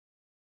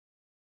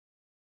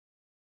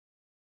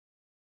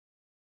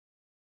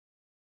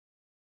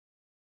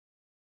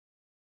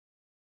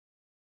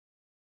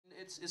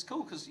it's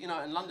cool because, you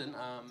know, in London,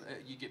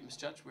 you get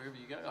misjudged wherever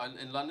you go.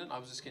 In London, I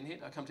was a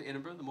skinhead. I come to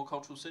Edinburgh, the more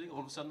cultural city, all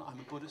of a sudden I'm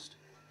a Buddhist.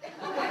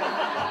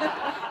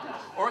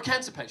 Or a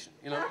cancer patient,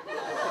 you know.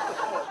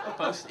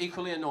 Both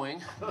equally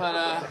annoying.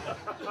 But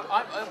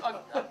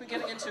I've been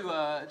getting into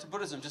to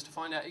Buddhism just to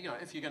find out, you know,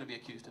 if you're going to be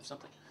accused of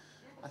something.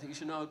 I think you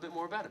should know a bit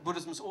more about it.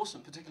 Buddhism's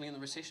awesome, particularly in the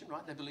recession,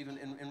 right? They believe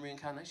in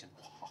reincarnation.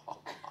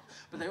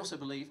 But they also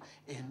believe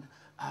in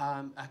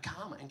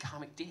karma and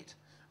karmic debt,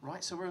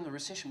 right? So we're in the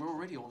recession, we're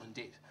already all in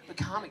debt. But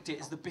karmic debt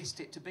is the best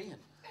debt to be in.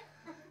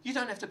 You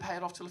don't have to pay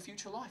it off till a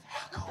future life.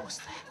 How cool is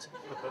that?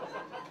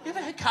 You ever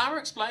had karma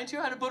explained to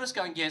you? I had a Buddhist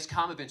going, yes,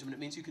 karma, Benjamin, it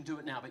means you can do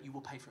it now, but you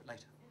will pay for it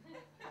later.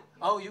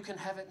 Oh, you can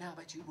have it now,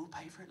 but you will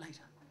pay for it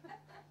later.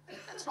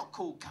 That's not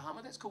called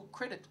karma, that's called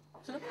credit,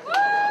 isn't it?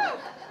 I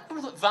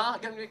would have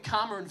thought going to get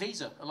karma and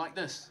Visa are like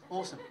this.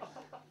 Awesome.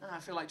 I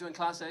feel like doing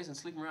class A's and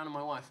sleeping around with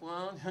my wife.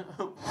 Well,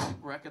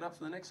 rack it up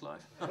for the next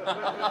life. Well,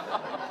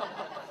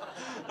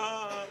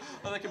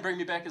 they can bring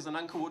me back as an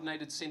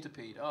uncoordinated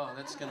centipede. Oh,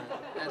 that's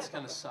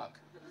gonna suck.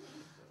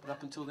 But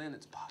up until then,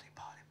 it's party,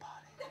 party,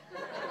 party.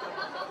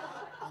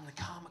 On the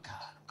karma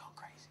card, I'm going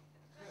crazy.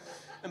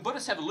 And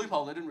Buddhists have a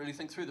loophole they didn't really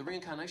think through. The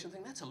reincarnation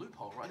thing, that's a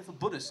loophole, right? If a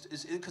Buddhist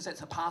is, because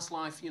that's a past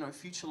life, you know,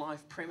 future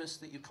life premise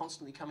that you're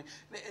constantly coming.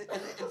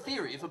 In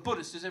theory, if a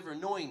Buddhist is ever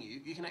annoying you,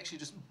 you can actually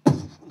just,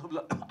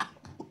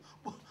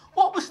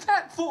 what was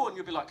that for? And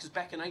you'll be like, because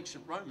back in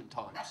ancient Roman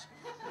times,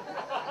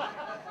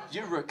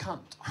 you were a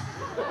cunt.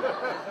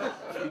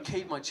 You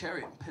keyed my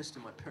chariot and pissed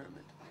in my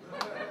pyramid.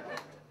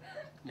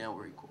 Now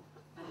we're equal.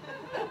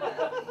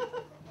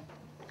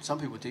 Some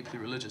people are deeply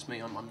religious. Me,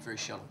 I'm very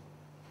shallow.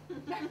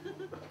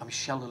 I'm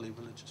shallowly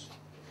religious.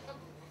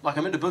 Like,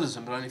 I'm into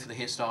Buddhism, but only for the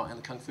hairstyle and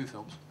the kung fu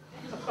films.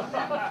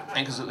 And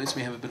because it lets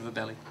me have a bit of a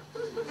belly.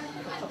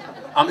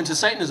 I'm into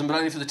Satanism, but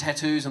only for the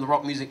tattoos and the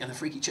rock music and the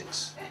freaky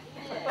chicks.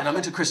 And I'm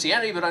into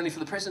Christianity, but only for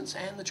the presents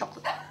and the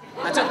chocolate.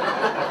 That's it.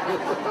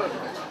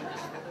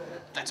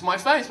 That's my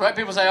faith, right?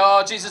 People say,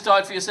 oh, Jesus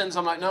died for your sins.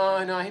 I'm like,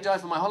 no, he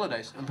died for my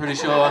holidays. I'm pretty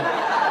sure.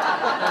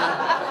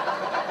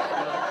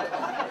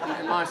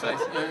 In my faith.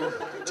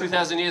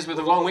 2,000 years worth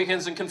of long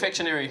weekends and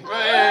confectionery.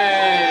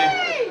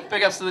 Hey!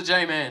 Big ups to the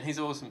J-Man. He's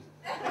awesome.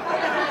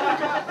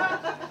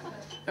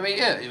 I mean,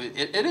 yeah,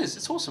 it is.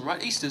 It's awesome,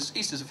 right?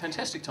 Easter's a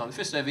fantastic time. The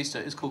first day of Easter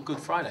is called Good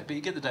Friday, but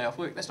you get the day off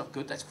work. That's not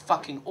good. That's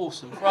fucking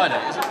awesome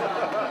Friday, isn't it?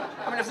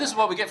 I mean, if this is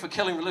what we get for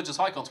killing religious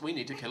icons, we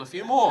need to kill a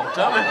few more,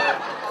 don't we?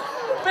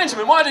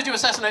 Benjamin, why did you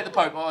assassinate the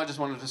Pope? Oh, I just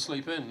wanted to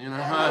sleep in, you know.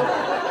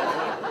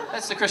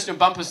 That's the Christian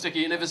bumper sticker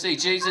you never see.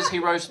 Jesus, he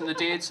rose from the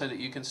dead so that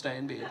you can stay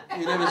in bed.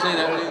 You never see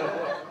that, do you?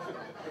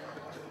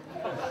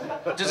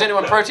 Does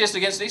anyone protest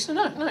against Easter?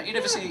 No, you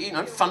never see, you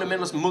know,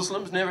 fundamentalist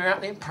Muslims never out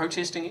there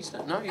protesting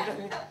Easter. No, you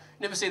don't. You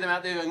never see them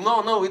out there going,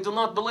 no, we do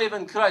not believe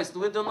in Christ.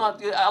 We do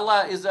not,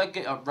 Allah is a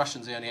gay. Oh,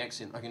 Russian's the only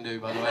accent I can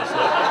do, by the way. So.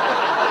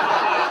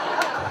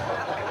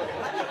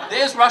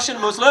 There's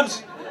Russian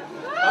Muslims.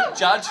 Don't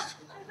judge.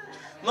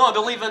 No, I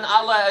believe in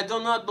Allah. I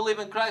do not believe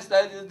in Christ.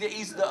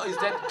 Is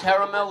that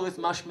caramel with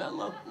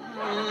marshmallow?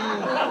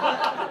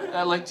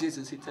 I like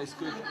Jesus. He tastes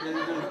good.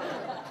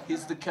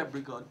 He's the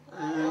Cabri God.